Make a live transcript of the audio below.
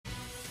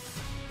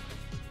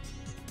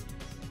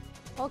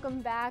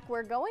Welcome back.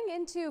 We're going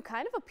into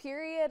kind of a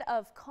period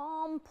of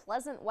calm,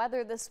 pleasant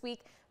weather this week.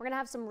 We're going to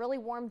have some really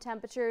warm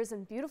temperatures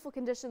and beautiful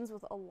conditions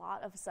with a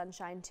lot of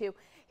sunshine too.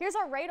 Here's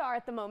our radar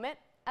at the moment.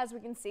 As we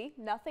can see,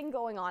 nothing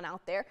going on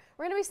out there.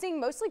 We're going to be seeing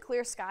mostly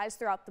clear skies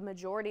throughout the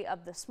majority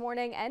of this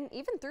morning and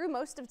even through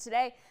most of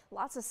today.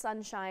 Lots of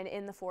sunshine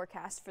in the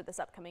forecast for this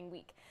upcoming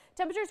week.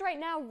 Temperatures right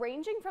now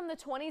ranging from the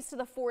 20s to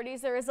the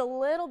 40s. There is a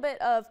little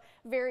bit of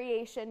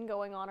variation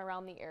going on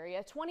around the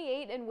area.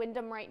 28 in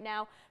Windham right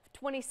now,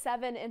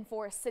 27 in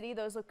Forest City.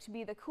 Those look to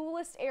be the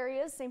coolest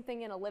areas. Same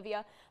thing in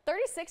Olivia.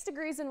 36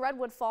 degrees in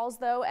Redwood Falls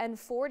though, and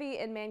 40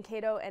 in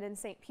Mankato and in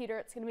St. Peter.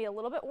 It's going to be a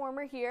little bit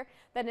warmer here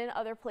than in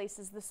other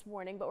places this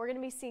morning, but we're going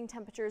to be seeing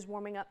temperatures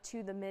warming up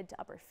to the mid to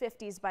upper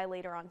 50s by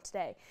later on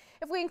today.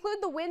 If we include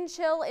the wind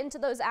chill into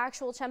those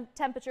actual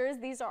temperatures,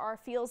 these are our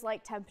feels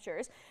like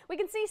temperatures. We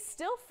can see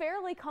still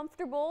fairly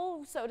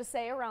comfortable, so to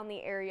say, around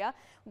the area.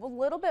 A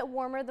little bit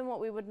warmer than what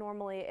we would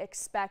normally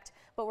expect,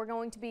 but we're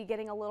going to be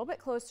getting a little bit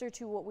closer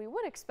to what we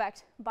would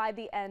expect by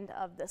the end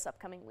of this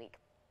upcoming week.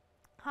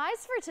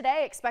 Highs for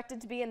today expected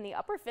to be in the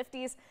upper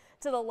 50s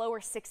to the lower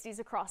 60s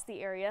across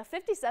the area.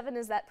 57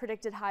 is that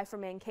predicted high for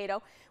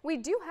Mankato. We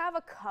do have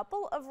a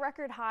couple of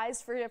record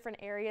highs for different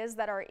areas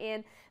that are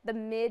in the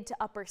mid to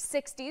upper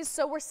 60s,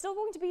 so we're still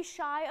going to be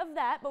shy of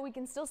that, but we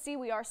can still see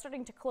we are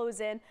starting to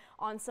close in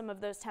on some of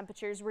those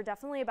temperatures. We're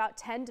definitely about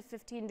 10 to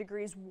 15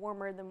 degrees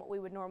warmer than what we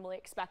would normally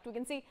expect. We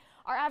can see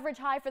our average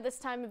high for this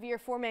time of year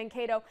for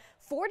Mankato,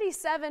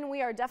 47.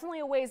 We are definitely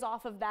a ways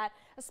off of that,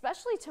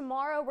 especially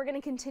tomorrow. We're going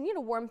to continue to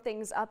warm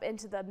things up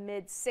into the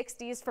mid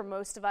 60s for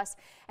most of us,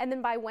 and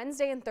then by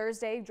Wednesday and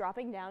Thursday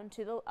dropping down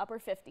to the upper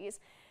 50s.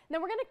 And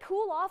then we're going to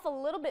cool off a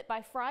little bit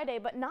by Friday,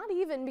 but not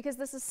even, because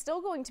this is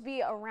still going to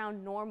be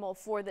around normal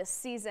for this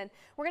season.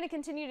 We're going to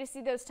continue to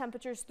see those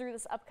temperatures through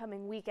this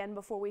upcoming weekend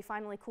before we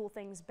finally cool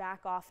things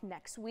back off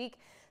next week.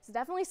 So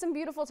definitely some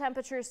beautiful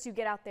temperatures to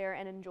get out there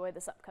and enjoy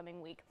this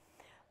upcoming week.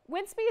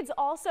 Wind speeds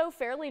also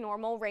fairly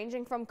normal,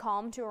 ranging from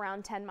calm to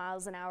around 10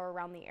 miles an hour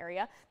around the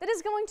area. That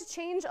is going to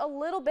change a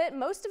little bit.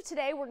 Most of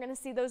today we're going to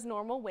see those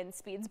normal wind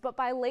speeds, but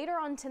by later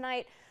on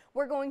tonight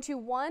we're going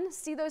to,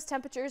 see those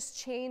temperatures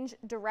change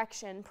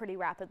direction pretty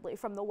rapidly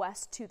from the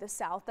west to the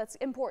south. That's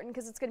important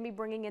because it's going to be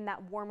bringing in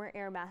that warmer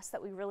air mass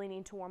that we really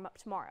need to warm up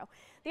tomorrow.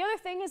 The other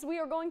thing is we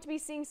are going to be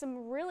seeing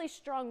some really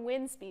strong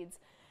wind speeds,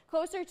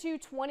 closer to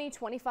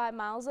 20-25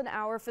 miles an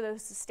hour for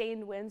those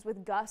sustained winds,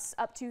 with gusts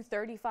up to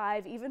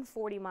 35, even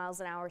 40 miles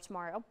an hour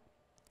tomorrow.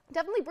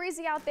 Definitely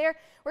breezy out there.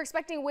 We're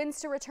expecting winds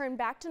to return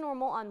back to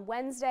normal on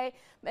Wednesday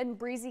and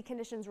breezy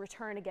conditions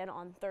return again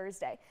on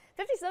Thursday.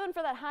 57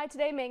 for that high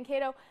today,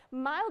 Mankato.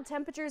 Mild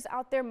temperatures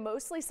out there,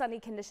 mostly sunny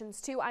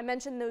conditions too. I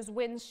mentioned those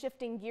winds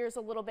shifting gears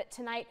a little bit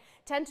tonight,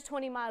 10 to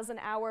 20 miles an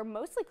hour.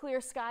 Mostly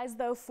clear skies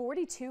though,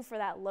 42 for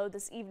that low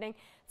this evening.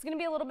 It's going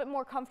to be a little bit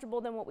more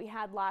comfortable than what we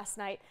had last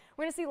night.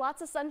 We're going to see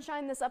lots of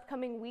sunshine this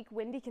upcoming week,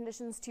 windy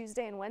conditions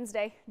Tuesday and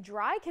Wednesday.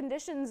 Dry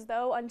conditions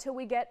though until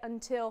we get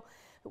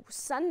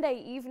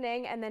Sunday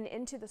evening and then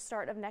into the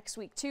start of next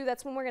week too.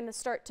 That's when we're going to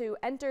start to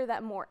enter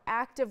that more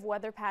active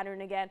weather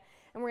pattern again,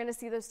 and we're going to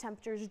see those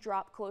temperatures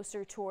drop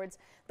closer towards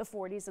the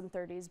 40s and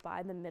 30s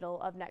by the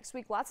middle of next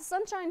week. Lots of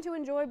sunshine to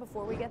enjoy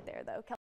before we get there though.